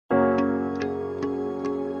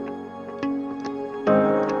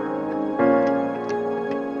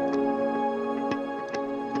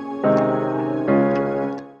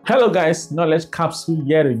Hello guys, knowledge capsule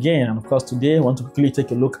here again, and of course today I want to quickly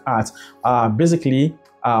take a look at basically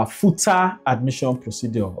FUTA admission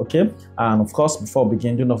procedure. Okay, and of course before we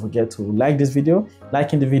begin, do not forget to like this video.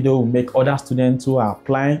 Liking the video will make other students who are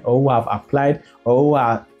applying or who have applied or who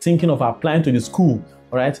are thinking of applying to the school,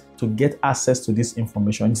 all right, to get access to this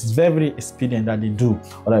information. It's very expedient that they do,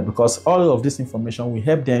 all right, because all of this information will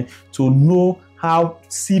help them to know how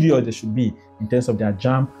serious they should be in terms of their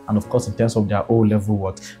JAMB and of course in terms of their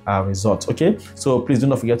O-level results. Okay, so please do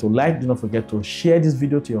not forget to like, do not forget to share this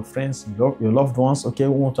video to your friends, your loved ones, okay,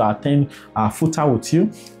 who want to attend FUTA with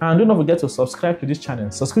you, and do not forget to subscribe to this channel.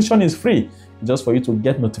 Subscription is free, just for you to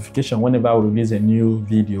get notification whenever we release a new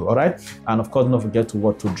video, all right? And of course, don't forget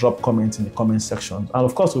to drop comments in the comment section, and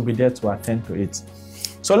of course we'll be there to attend to it.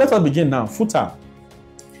 So let us begin now. FUTA.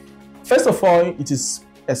 First of all, it is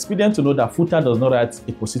expedient to know that FUTA does not write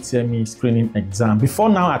a post-UTME screening exam. Before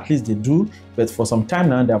now, at least they do, but for some time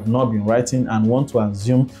now they have not been writing and want to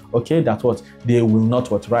assume, okay, that what they will not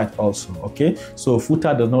write also. Okay, so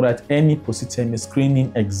FUTA does not write any post-UTME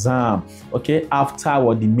screening exam, okay, after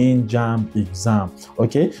the main JAMB exam.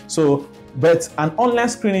 Okay, so but an online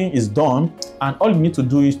screening is done, and all you need to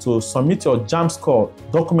do is to submit your JAMB score,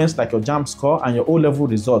 documents like your JAMB score and your O-level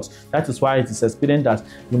results. That is why it is expedient that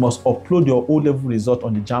you must upload your O-level result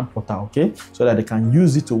on the JAMB portal, okay, so that they can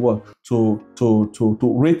use it to work to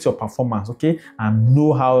rate your performance, okay, and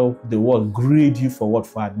know how they will grade you for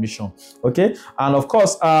admission, okay. And of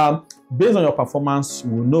course, based on your performance,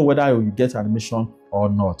 you will know whether you will get admission or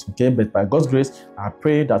not, okay. But by God's grace, I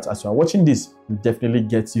pray that as you are watching this, you definitely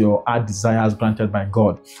get your heart desires granted by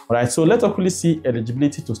God. All right, so let's quickly see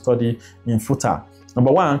eligibility to study in FUTA.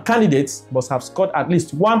 Number one, candidates must have scored at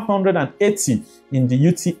least 180 in the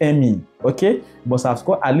UTME, okay? Must have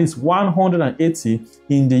scored at least 180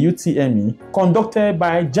 in the UTME conducted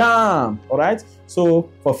by JAMB, all right? So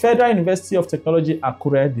for Federal University of Technology,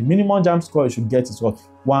 Akure, the minimum JAMB score you should get is what?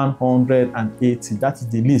 180. That is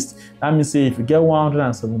the least. That means say if you get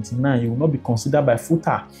 179, you will not be considered by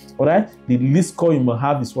FUTA, all right? The least score you must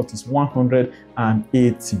have is what? Is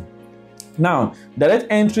 180. Now, direct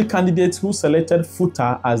entry candidates who selected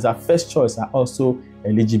FUTA as their first choice are also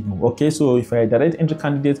eligible. Okay, so if you're a direct entry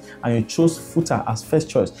candidate and you chose FUTA as first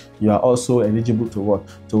choice, you are also eligible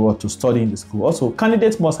to study in the school. Also,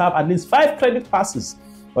 candidates must have at least 5 credit passes.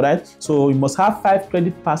 All right, so you must have 5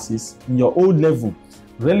 credit passes in your O-level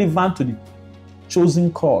relevant to the chosen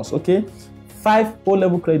course. Okay, 5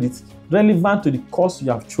 O-level credits relevant to the course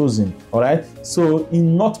you have chosen, all right? So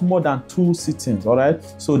in not more than 2 sittings, all right?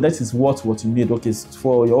 So that is what you need, okay?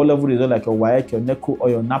 For your O-level result, like your WAEC, your NECO, or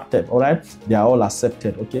your NAPTEP, all right? They are all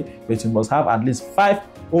accepted, okay? But you must have at least 5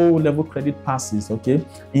 O-level credit passes, okay?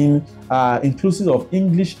 In inclusive of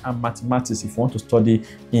English and mathematics if you want to study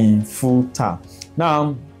in FUTA.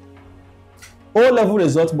 Now, O-level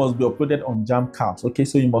results must be uploaded on JAMB Caps, okay?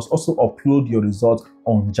 So you must also upload your results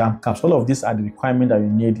on JAMB Caps. All of these are the requirements that you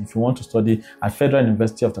need if you want to study at Federal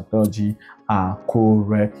University of Technology,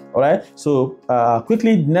 Akure. All right, so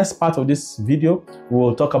quickly, the next part of this video, we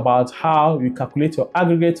will talk about how you calculate your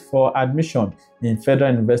aggregate for admission in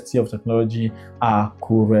Federal University of Technology,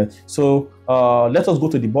 Akure. So let us go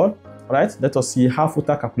to the board. All right, let us see how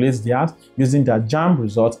FUTA calculates theirs using their JAMB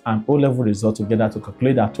results and O-level results together to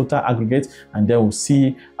calculate their total aggregate, and then we'll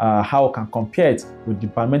see how we can compare it with the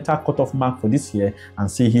departmental cutoff mark for this year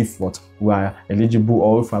and see if we are eligible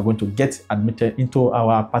or if we are going to get admitted into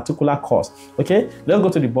our particular course. Okay, let's go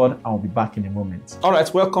to the board and I'll be back in a moment. All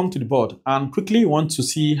right, welcome to the board, and quickly we want to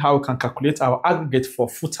see how we can calculate our aggregate for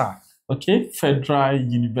FUTA. Okay, Federal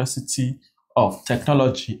University of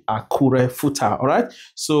Technology, Akure, FUTA. All right,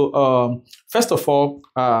 so first of all,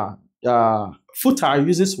 FUTA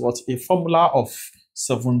uses a formula of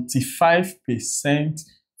 75%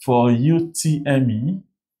 for UTME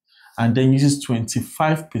and then uses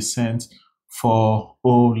 25% for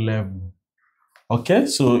O-level. Okay,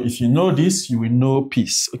 so if you know this, you will know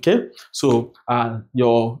peace. Okay, so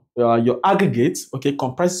your aggregate, okay,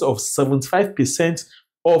 comprises of 75%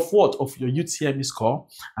 of of your UTME score,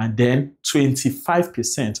 and then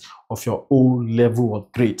 25% of your O-level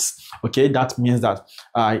grades. Okay, that means that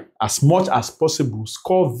as much as possible,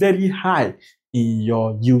 score very high in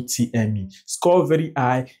your UTME, score very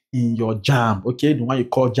high in your JAMB, okay, the one you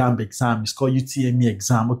call JAMB exam, is called UTME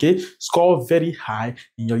exam, okay, score very high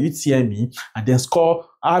in your UTME, and then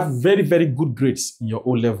have very good grades in your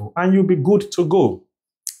O-level, and you'll be good to go.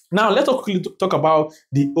 Now, let's quickly talk about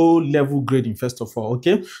the O-level grading first of all,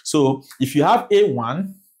 okay? So, if you have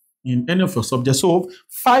A1 in any of your subjects, so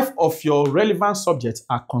 5 of your relevant subjects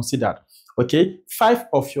are considered. okay, 5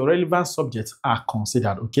 of your relevant subjects are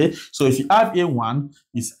considered, okay? So if you have A1,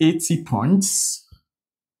 it's 80 points.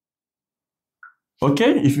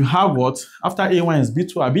 Okay, if you have what? After A1 is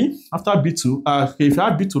B2, Abi? After B2, okay, if you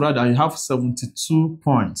have B2 rather, you have 72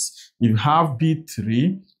 points. If you have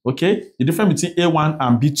B3, okay, the difference between A1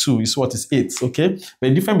 and B2 is what is 8, okay? But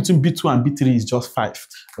the difference between B2 and B3 is just 5.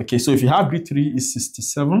 Okay, so if you have B3 is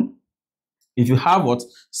 67. If you have what?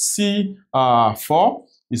 C4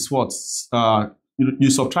 is what? You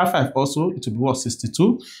subtract 5 also, it will be what?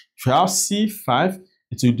 62. If you have C5,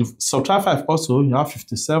 it will subtract 5 also, you have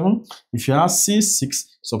 57. If you have C6,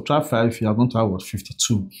 subtract 5, you are going to have what?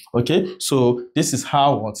 52. Okay, so this is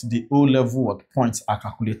how what the O level what points are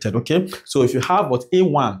calculated. Okay, so if you have what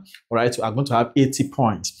A1, all right, you are going to have 80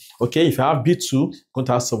 points. Okay, if you have B2, you're going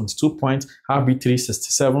to have 72 points, have B3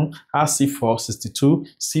 67, have C4 62,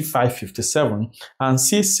 C5 57, and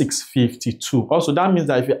C6 52. Also, that means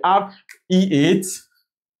that if you have E8,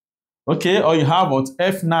 okay, or you have what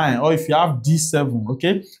F9, or if you have D7,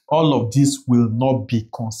 okay, all of this will not be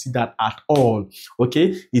considered at all.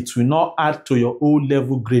 Okay, it will not add to your O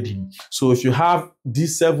level grading. So if you have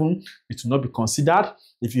D7, it will not be considered.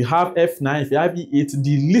 If you have F9, if you have E8,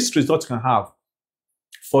 the least result you can have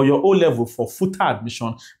for your O level for FUTA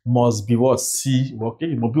admission must be what? C, okay,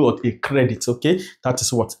 it must be what? A credit, okay? That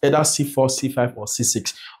is what? Either C4, C5, or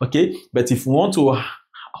C6, okay? But if you want to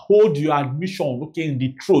hold your admission, okay, in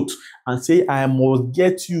the throat and say, I must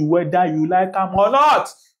get you whether you like them or not,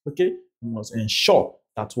 okay, you must ensure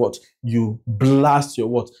that what? You blast your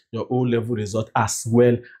what? Your O level result as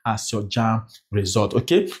well as your JAMB result,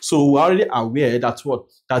 okay? So we're already aware that what?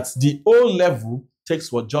 That the O level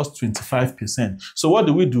takes what? Just 25%. So what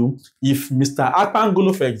do we do? If Mr.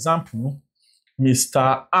 Akpangolo, for example,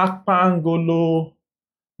 Mr. Akpangolo,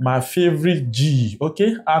 my favorite G,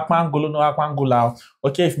 okay? Akpangolo, no Akpangola.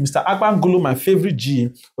 Okay, if Mr. Akpangolo, my favorite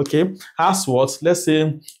G, okay, has what? Let's say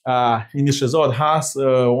in this result has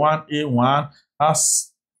 1A1,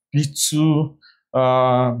 has B2,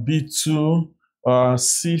 B2,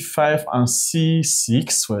 C5 and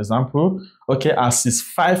C6, for example. Okay, as is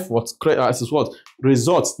 5 what? As is what?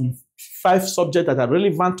 Results in 5 subjects that are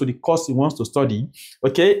relevant to the course he wants to study.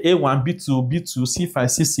 Okay, A1, B2, B2, C5,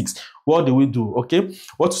 C6. What do we do? Okay,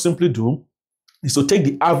 what to simply do is to take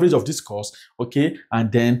the average of this course, okay,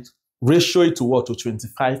 and then ratio it to what? To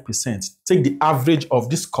 25%. Take the average of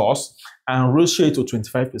this course and ratio it to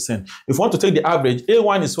 25%. If you want to take the average,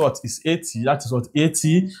 A1 is what? Is 80. That is what?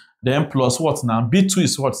 80. Then plus what now? B2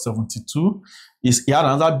 is what? 72. He had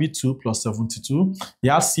another B2 plus 72. He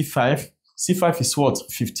has C5. C5 is what?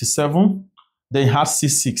 57. Then he has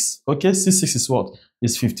C6. Okay, C6 is what?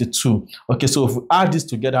 Is 52. Okay, so if we add this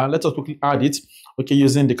together, let us quickly add it. Okay,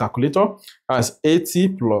 using the calculator, as 80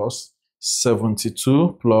 plus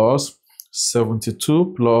 72 plus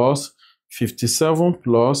 72 plus 57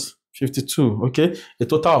 plus 52, okay, a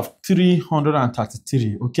total of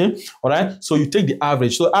 333, okay, all right, so you take the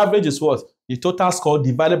average. So average is what? The total score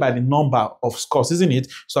divided by the number of scores, isn't it?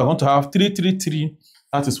 So I'm going to have 333,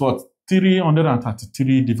 that is what?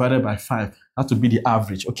 333 divided by 5, that would be the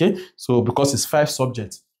average, okay? So because it's 5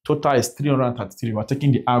 subjects, total is 333, we're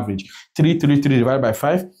taking the average. 333 divided by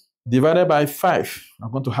 5,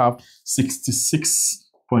 I'm going to have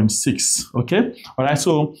 66.6, okay? All right,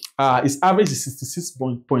 so its average is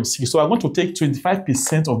 66.6. So I'm going to take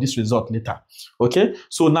 25% of this result later, okay?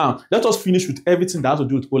 So now, let us finish with everything that has to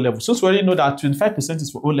do with O level. Since we already know that 25%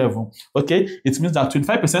 is for O level, okay? It means that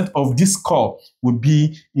 25% of this score would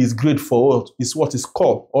be his grade for what? Is what is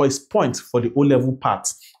score or is point for the O level part,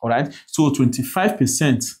 all right? So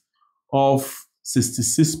 25% of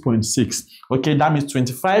 66.6, okay? That means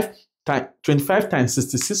 25 times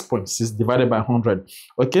 66.6 divided by 100.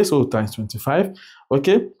 Okay, so times 25,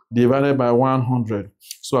 okay, divided by 100.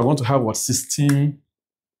 So I'm going to have what? 16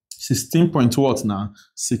 point what now?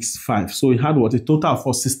 65. So we had what? A total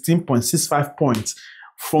for 16.65 points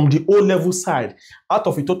from the O level side. Out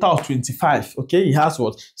of a total of 25, okay, he has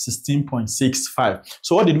what? 16.65.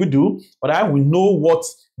 So what did we do? All right, we know what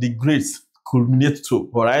the grades culminate to,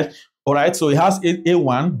 all right? All right, so it has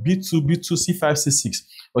A1, B2, B2, C5, C6.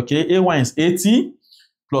 Okay, A1 is 80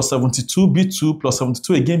 plus 72, B2 plus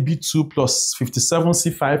 72, again B2 plus 57,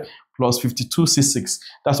 C5 plus 52, C6.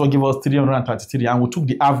 That's what gives us 333. And we took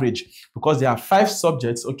the average because there are 5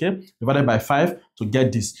 subjects, okay, divided by 5 to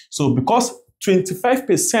get this. So because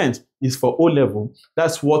 25% is for O level,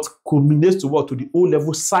 that's what culminates to what? To the O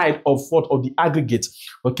level side of what? Of the aggregate.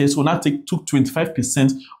 Okay, so now took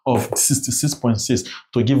 25% of 66.6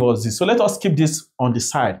 to give us this. So let us keep this on the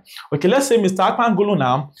side. Okay, let's say Mr. Akpangolo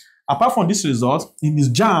now, apart from this result, in his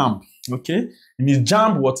JAMB, okay, in his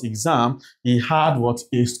JAMB what exam, he had what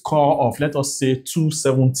a score of, let us say,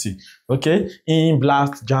 270, okay, in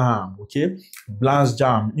blast JAMB, okay, blast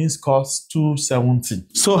JAMB, in scores 270.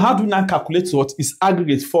 So how do we now calculate what is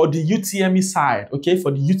aggregate for the UTME side, okay, for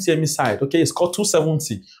the UTME side, okay, it's called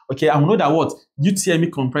 270, okay, and we know that what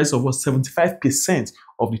UTME comprises of what 75%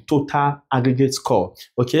 of the total aggregate score,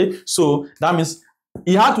 okay, so that means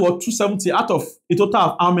he had what 270 out of a total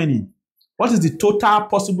of how many? What is the total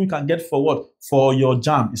possible you can get for what? For your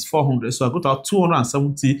JAMB is 400. So I go to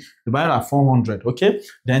 270 divided by 400, okay?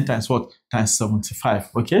 Then times what? Times 75,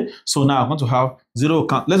 okay? So now I'm going to have 0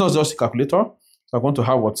 count. Let us just calculator. So I'm going to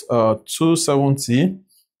have what? 270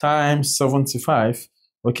 times 75,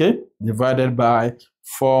 okay? Divided by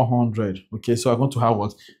 400, okay? So I'm going to have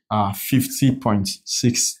what?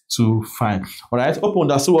 50.625. All right, hope you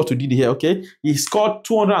understood what we did here, okay? He scored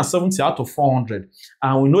 270 out of 400.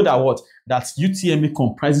 And we know that what? That UTME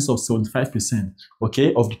comprises of 75%,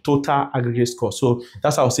 okay, of the total aggregate score. So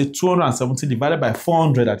that's how I say 270 divided by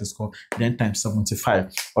 400 that is called, then times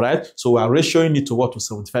 75. All right, so we are ratioing it to what? To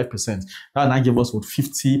 75%. That now gives us what?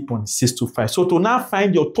 50.625. So to now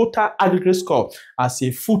find your total aggregate score as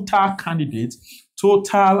a FUTA candidate,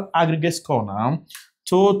 total aggregate score now,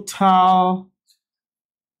 total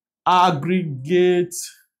aggregate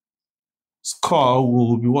score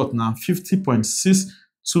will be what now?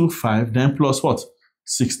 50.625, then plus what?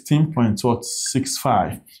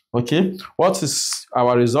 16.65. Okay, what is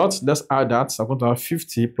our result? Let's add that. So I'm going to have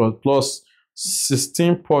 50 plus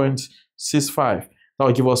 16.65. That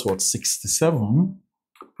will give us what? 67.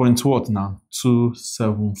 Point what now?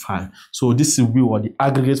 275. So this will be what the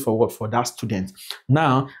aggregate for what? For that student.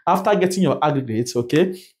 Now, after getting your aggregates,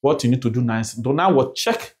 okay, what you need to do now is now what?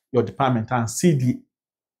 Check your department and see the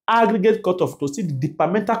aggregate cutoff, to see the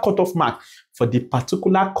departmental cutoff mark for the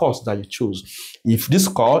particular course that you chose. If this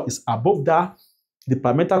score is above that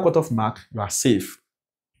departmental cutoff mark, you are safe.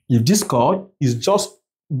 If this score is just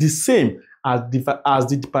the same as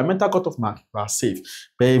the departmental cutoff mark, you are safe.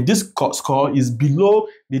 But if this score is below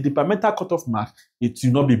the departmental cutoff mark, it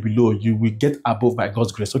will not be below. You will get above by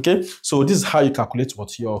God's grace. Okay, so this is how you calculate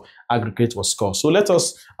what your aggregate was score. So let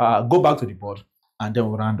us go back to the board and then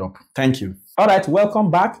we'll round up. Thank you. All right, welcome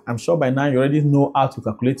back. I'm sure by now you already know how to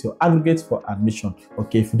calculate your aggregate for admission.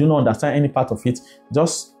 Okay, if you do not understand any part of it,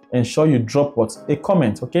 just ensure you drop what? A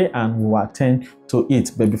comment, okay, and we will attend to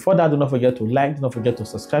it. But before that, do not forget to like, do not forget to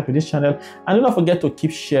subscribe to this channel, and do not forget to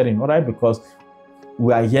keep sharing, all right, because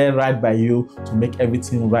we are here right by you to make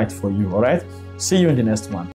everything right for you, all right. See you in the next one.